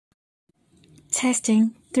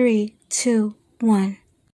Testing 3, 2, 1.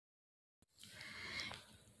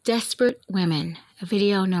 Desperate Women,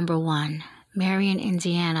 video number 1. Marion,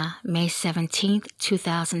 Indiana, May 17th,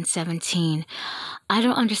 2017. I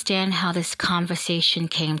don't understand how this conversation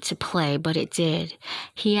came to play, but it did.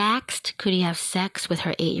 He asked, could he have sex with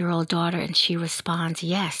her 8-year-old daughter, and she responds,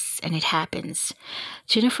 yes, and it happens.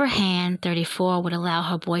 Jennifer Hand, 34, would allow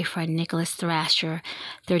her boyfriend, Nicholas Thrasher,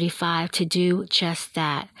 35, to do just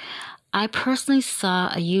that. I personally saw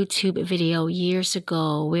a YouTube video years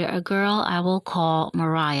ago where a girl I will call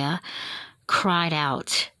Mariah cried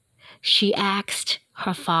out. She asked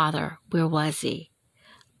her father, where was he?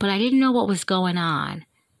 But I didn't know what was going on.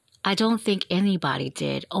 I don't think anybody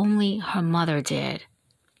did, only her mother did.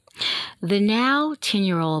 The now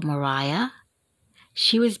 10-year-old Mariah,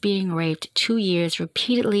 she was being raped 2 years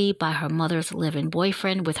repeatedly by her mother's live-in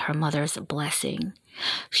boyfriend with her mother's blessing.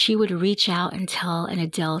 She would reach out and tell an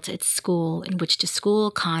adult at school, in which the school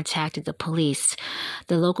contacted the police.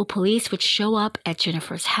 The local police would show up at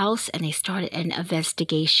Jennifer's house and they started an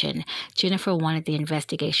investigation. Jennifer wanted the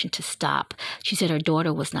investigation to stop. She said her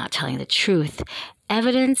daughter was not telling the truth.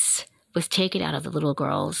 Evidence was taken out of the little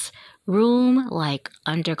girl's room, like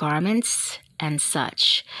undergarments and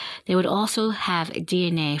such. They would also have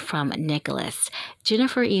DNA from Nicholas.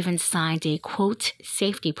 Jennifer even signed a, quote,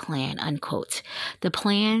 safety plan, unquote. The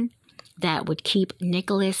plan that would keep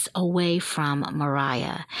Nicholas away from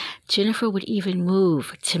Mariah. Jennifer would even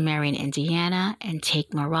move to Marion, Indiana, and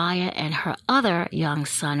take Mariah and her other young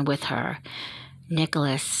son with her.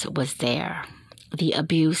 Nicholas was there. The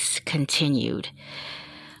abuse continued.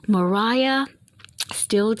 Mariah,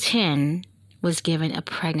 still 10, was given a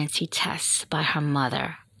pregnancy test by her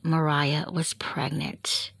mother. Mariah was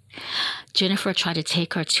pregnant. Jennifer tried to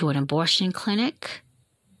take her to an abortion clinic.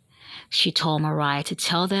 She told Mariah to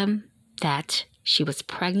tell them that she was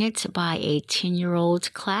pregnant by a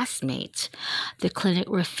 10-year-old classmate. The clinic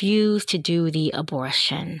refused to do the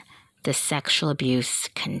abortion. The sexual abuse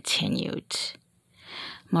continued.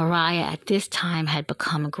 Mariah at this time had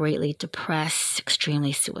become greatly depressed,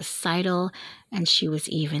 extremely suicidal, and she was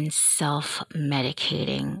even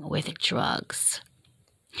self-medicating with drugs.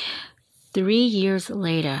 3 years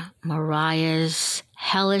later, Mariah's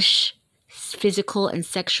hellish physical and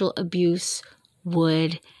sexual abuse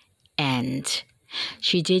would end.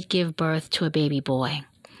 She did give birth to a baby boy.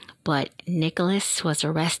 But Nicholas was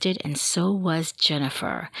arrested, and so was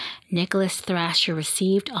Jennifer. Nicholas Thrasher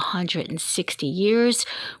received 160 years,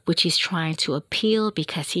 which he's trying to appeal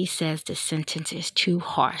because he says the sentence is too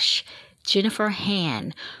harsh. Jennifer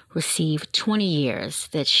Hand received 20 years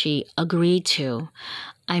that she agreed to.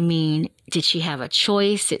 I mean, did she have a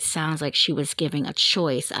choice? It sounds like she was giving a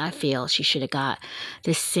choice. I feel she should have got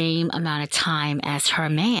the same amount of time as her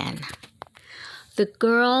man. The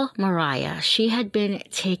girl, Mariah, she had been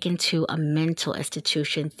taken to a mental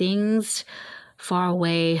institution. Things far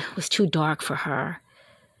away was too dark for her.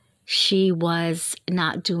 She was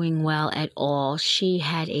not doing well at all. She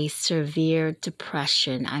had a severe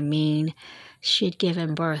depression. I mean, she had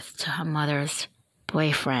given birth to her mother's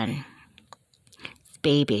boyfriend,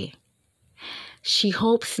 baby. She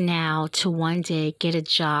hopes now to one day get a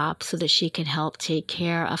job so that she can help take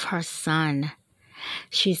care of her son.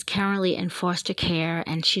 She's currently in foster care,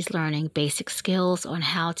 and she's learning basic skills on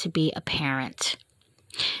how to be a parent.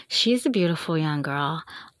 She's a beautiful young girl.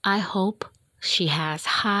 I hope she has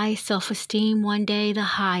high self-esteem one day, the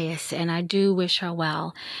highest, and I do wish her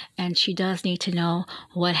well. And she does need to know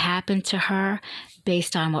what happened to her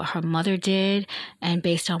based on what her mother did and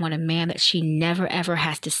based on what a man that she never ever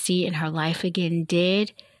has to see in her life again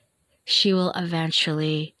did. She will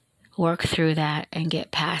eventually work through that and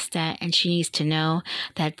get past that, and she needs to know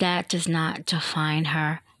that that does not define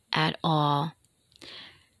her at all.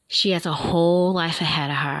 She has a whole life ahead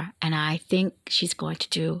of her, and I think she's going to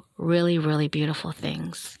do really, really beautiful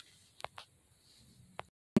things.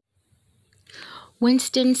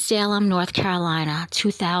 Winston-Salem, North Carolina,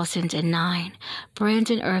 2009.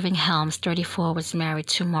 Brandon Irving Helms, 34, was married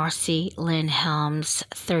to Marcy Lynn Helms,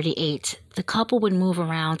 38. The couple would move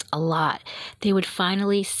around a lot. They would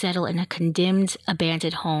finally settle in a condemned,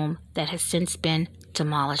 abandoned home that has since been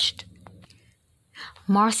demolished.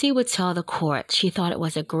 Marcy would tell the court she thought it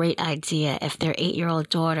was a great idea if their 8-year-old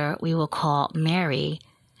daughter, we will call Mary,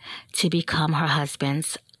 to become her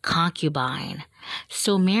husband's concubine.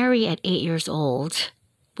 So Mary, at 8 years old,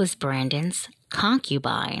 was Brandon's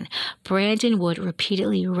concubine. Brandon would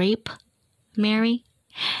repeatedly rape Mary.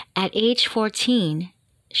 At age 14,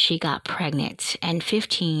 she got pregnant, and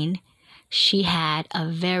 15, she had a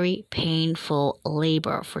very painful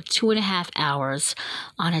labor for 2.5 hours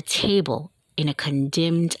on a table in a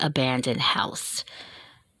condemned abandoned house.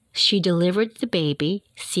 She delivered the baby,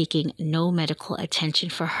 seeking no medical attention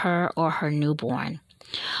for her or her newborn.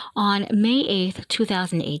 On May 8th,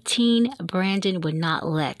 2018, Brandon would not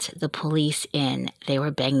let the police in. They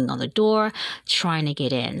were banging on the door, trying to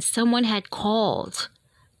get in. Someone had called.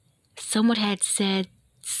 Someone had said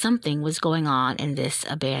something was going on in this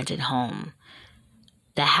abandoned home.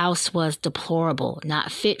 The house was deplorable,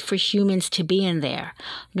 not fit for humans to be in there.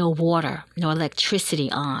 No water, no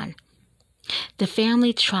electricity on. The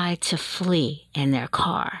family tried to flee in their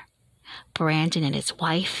car. Brandon and his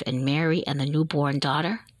wife and Mary and the newborn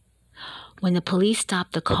daughter. When the police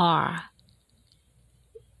stopped the car,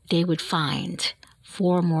 they would find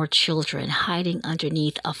 4 more children hiding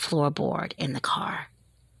underneath a floorboard in the car.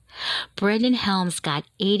 Brandon Helms got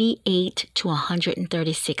 88 to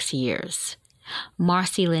 136 years.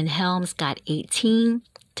 Marcy Lynn Helms got 18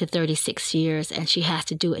 to 36 years, and she has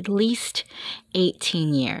to do at least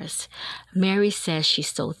 18 years. Mary says she's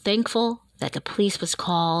so thankful that the police was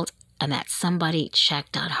called and that somebody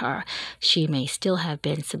checked on her. She may still have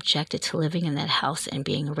been subjected to living in that house and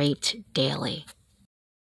being raped daily.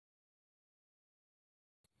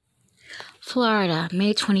 Florida,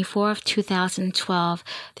 May 24th, 2012.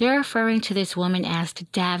 They're referring to this woman as the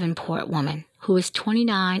Davenport Woman, who is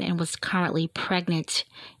 29 and was currently pregnant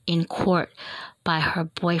in court by her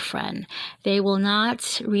boyfriend. They will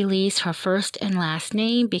not release her first and last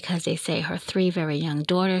name because they say her 3 very young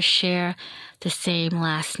daughters share the same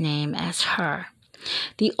last name as her.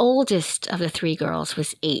 The oldest of the 3 girls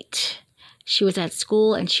was 8. She was at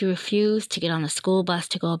school and she refused to get on the school bus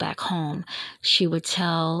to go back home. She would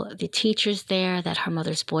tell the teachers there that her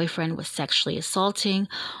mother's boyfriend was sexually assaulting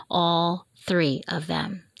all 3 of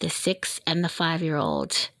them, the 6 and the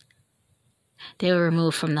 5-year-old. They were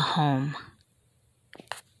removed from the home.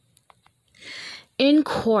 In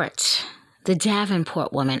court, the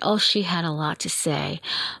Davenport woman, she had a lot to say,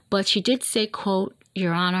 but she did say, quote,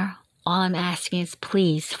 "Your Honor, all I'm asking is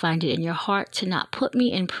please find it in your heart to not put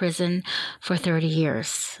me in prison for 30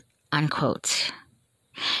 years, unquote.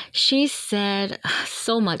 She said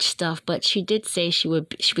so much stuff, but she did say she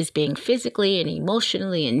was being physically and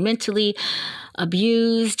emotionally and mentally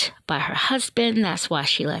abused by her husband. That's why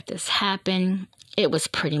she let this happen. It was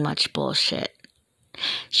pretty much bullshit.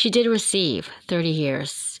 She did receive 30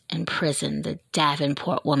 years in prison, the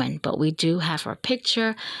Davenport woman, but we do have her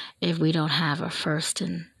picture if we don't have her first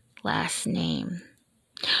and last name.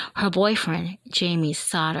 Her boyfriend, Jamie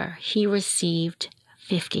Sauter, he received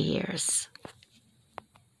 50 years.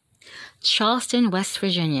 Charleston, West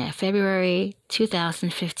Virginia, February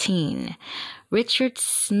 2015. Richard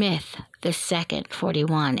Smith II,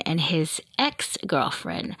 41, and his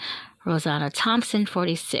ex-girlfriend, Roseanna Thompson,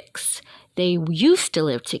 46. They used to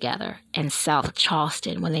live together in South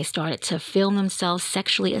Charleston when they started to film themselves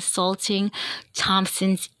sexually assaulting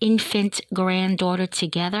Thompson's infant granddaughter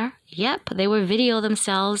together. Yep, they would video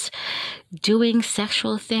themselves doing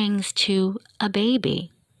sexual things to a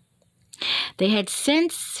baby. They had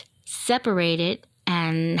since separated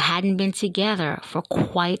and hadn't been together for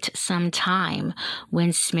quite some time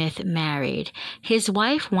when Smith married. His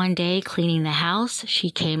wife, one day cleaning the house, she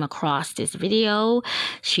came across this video.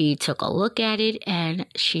 She took a look at it and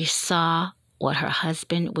she saw what her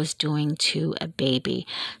husband was doing to a baby.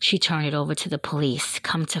 She turned it over to the police.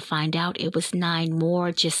 Come to find out, it was 9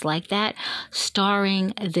 more just like that,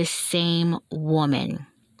 starring the same woman.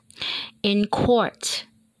 In court,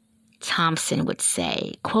 Thompson would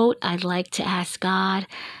say, quote, "I'd like to ask God,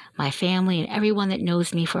 my family, and everyone that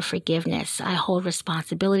knows me for forgiveness. I hold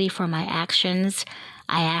responsibility for my actions.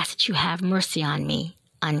 I ask that you have mercy on me,"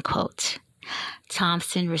 unquote.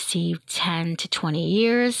 Thompson received 10 to 20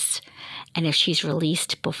 years, and if she's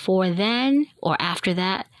released before then or after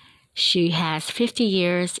that, she has 50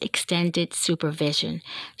 years extended supervision.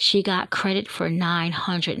 She got credit for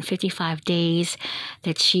 955 days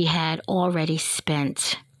that she had already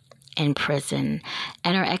spent in prison.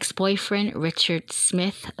 And her ex-boyfriend, Richard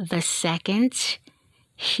Smith II,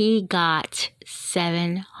 he got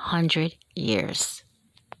 700 years.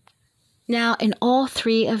 Now, in all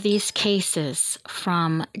 3 of these cases,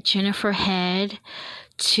 from Jennifer Head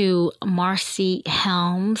to Marcy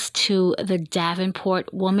Helms to the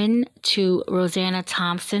Davenport woman to Rosanna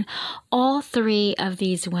Thompson, all 3 of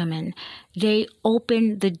these women, they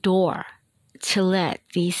opened the door to let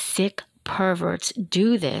these sick perverts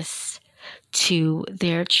do this to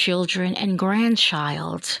their children and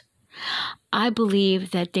grandchild. I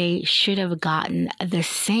believe that they should have gotten the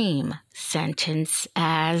same sentence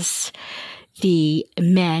as the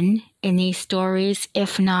men in these stories,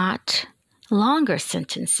 if not longer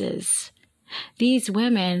sentences. These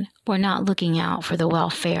women were not looking out for the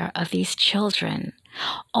welfare of these children,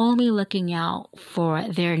 only looking out for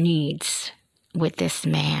their needs with this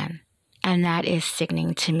man. And that is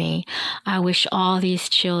sickening to me. I wish all these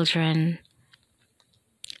children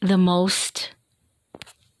the most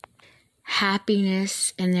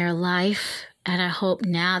happiness in their life. And I hope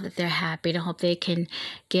now that they're happy, and I hope they can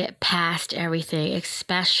get past everything,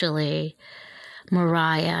 especially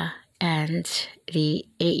Mariah and the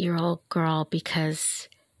 8-year-old girl, because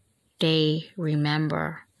they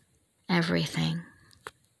remember everything.